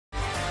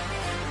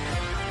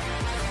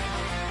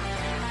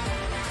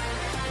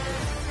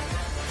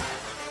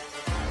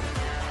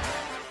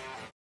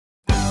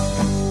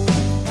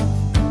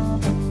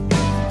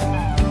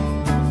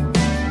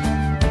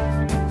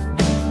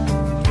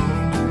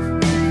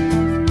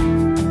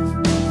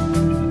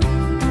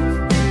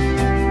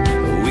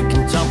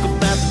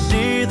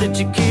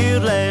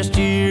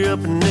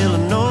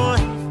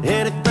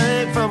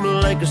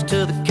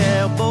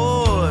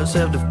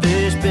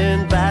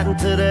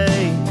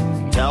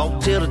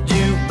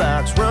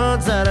box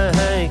runs out of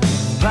Hank.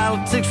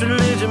 Politics,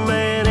 religion,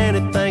 man,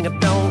 anything, I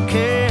don't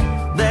care.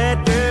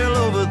 That girl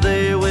over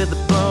there with the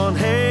blonde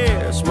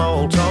hair.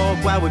 Small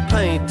talk while we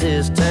paint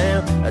this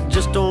town, I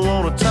just don't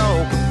wanna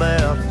talk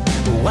about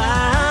why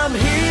I'm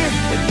here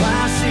and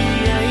why she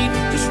ain't.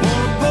 Just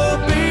wanna pour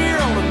beer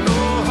on a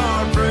no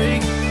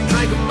heartbreak,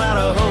 drink 'em out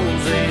of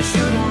Jose,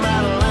 shoot 'em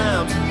out of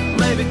limes,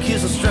 maybe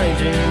kiss a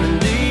stranger in the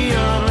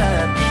neon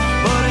light.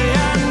 Buddy,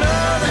 I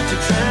know that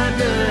you're trying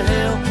to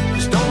help,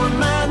 just don't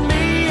remind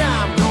me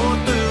I'm going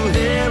through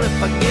hell. If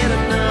I get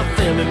enough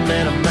in me,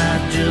 man, I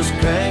might just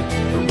crack.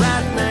 But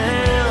right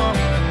now,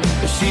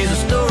 she's a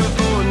story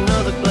for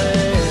another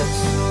glass.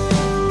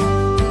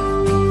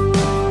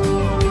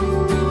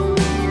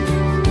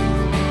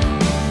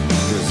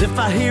 If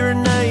I hear her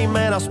name,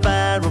 man, I'll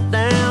spiral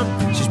down.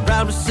 She's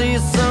probably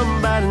seeing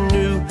somebody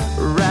new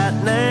right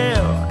now.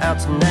 Out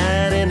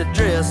tonight in a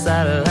dress I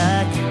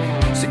like,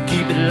 so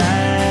keep it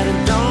light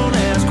and don't